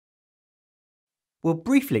We'll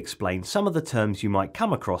briefly explain some of the terms you might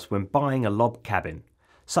come across when buying a log cabin,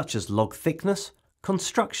 such as log thickness,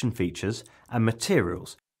 construction features and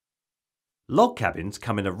materials. Log cabins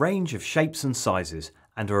come in a range of shapes and sizes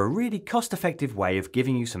and are a really cost-effective way of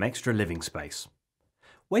giving you some extra living space.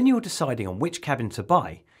 When you're deciding on which cabin to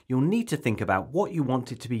buy, you'll need to think about what you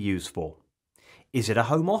want it to be used for. Is it a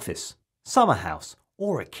home office, summer house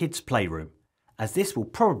or a kid's playroom? As this will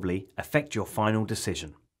probably affect your final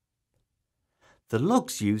decision. The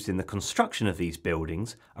logs used in the construction of these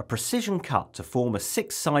buildings are precision cut to form a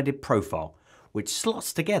six-sided profile which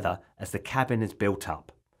slots together as the cabin is built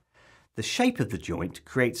up. The shape of the joint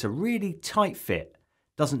creates a really tight fit,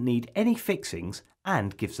 doesn't need any fixings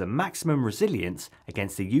and gives the maximum resilience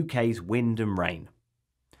against the UK's wind and rain.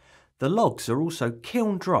 The logs are also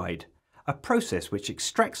kiln dried, a process which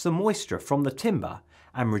extracts the moisture from the timber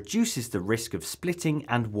and reduces the risk of splitting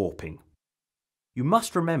and warping. You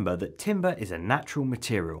must remember that timber is a natural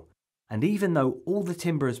material, and even though all the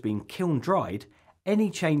timber has been kiln dried,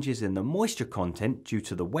 any changes in the moisture content due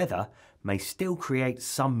to the weather may still create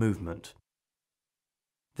some movement.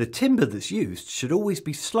 The timber that's used should always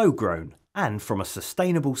be slow grown and from a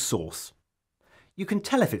sustainable source. You can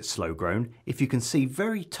tell if it's slow grown if you can see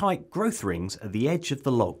very tight growth rings at the edge of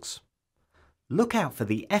the logs. Look out for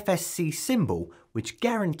the FSC symbol, which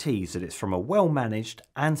guarantees that it's from a well-managed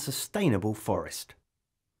and sustainable forest.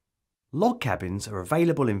 Log cabins are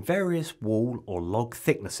available in various wall or log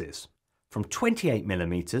thicknesses, from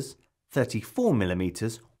 28mm,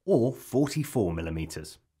 34mm or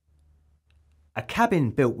 44mm. A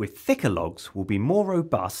cabin built with thicker logs will be more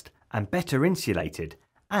robust and better insulated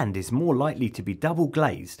and is more likely to be double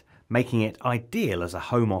glazed, making it ideal as a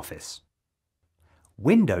home office.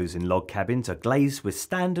 Windows in log cabins are glazed with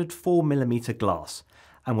standard 4mm glass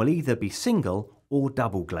and will either be single or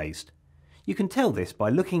double glazed. You can tell this by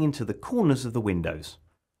looking into the corners of the windows.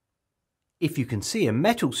 If you can see a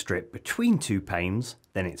metal strip between two panes,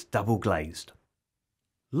 then it's double glazed.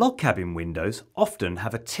 Log cabin windows often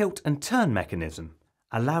have a tilt and turn mechanism,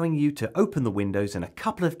 allowing you to open the windows in a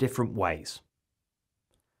couple of different ways.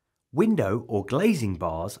 Window or glazing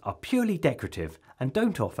bars are purely decorative and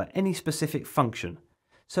don't offer any specific function,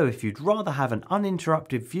 so if you'd rather have an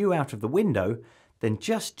uninterrupted view out of the window, then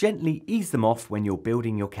just gently ease them off when you're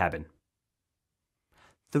building your cabin.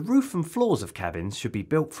 The roof and floors of cabins should be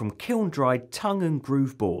built from kiln-dried tongue and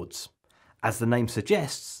groove boards. As the name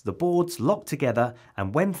suggests, the boards lock together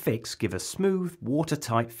and when fixed give a smooth,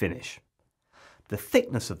 watertight finish. The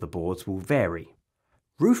thickness of the boards will vary.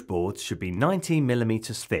 Roof boards should be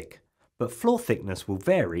 19mm thick, but floor thickness will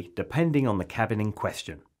vary depending on the cabin in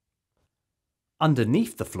question.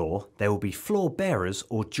 Underneath the floor, there will be floor bearers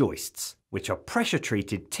or joists, which are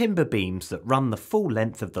pressure-treated timber beams that run the full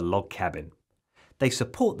length of the log cabin. They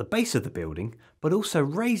support the base of the building, but also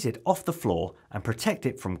raise it off the floor and protect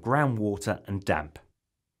it from groundwater and damp.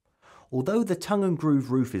 Although the tongue and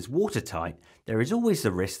groove roof is watertight, there is always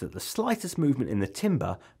the risk that the slightest movement in the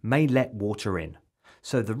timber may let water in,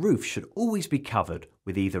 so the roof should always be covered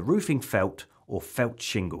with either roofing felt or felt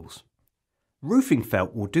shingles. Roofing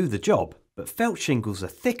felt will do the job, but felt shingles are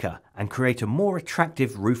thicker and create a more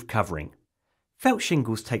attractive roof covering. Felt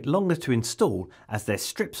shingles take longer to install as they're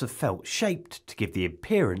strips of felt shaped to give the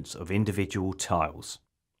appearance of individual tiles.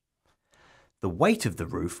 The weight of the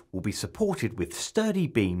roof will be supported with sturdy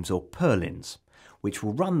beams or purlins, which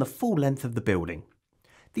will run the full length of the building.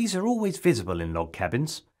 These are always visible in log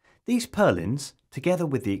cabins. These purlins, together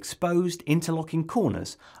with the exposed interlocking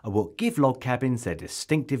corners, are what give log cabins their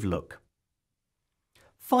distinctive look.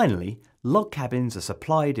 Finally, log cabins are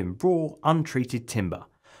supplied in raw, untreated timber,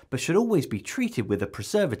 but should always be treated with a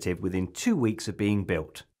preservative within 2 weeks of being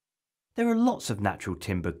built. There are lots of natural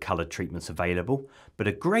timber colour treatments available, but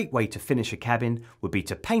a great way to finish a cabin would be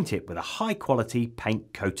to paint it with a high quality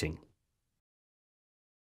paint coating.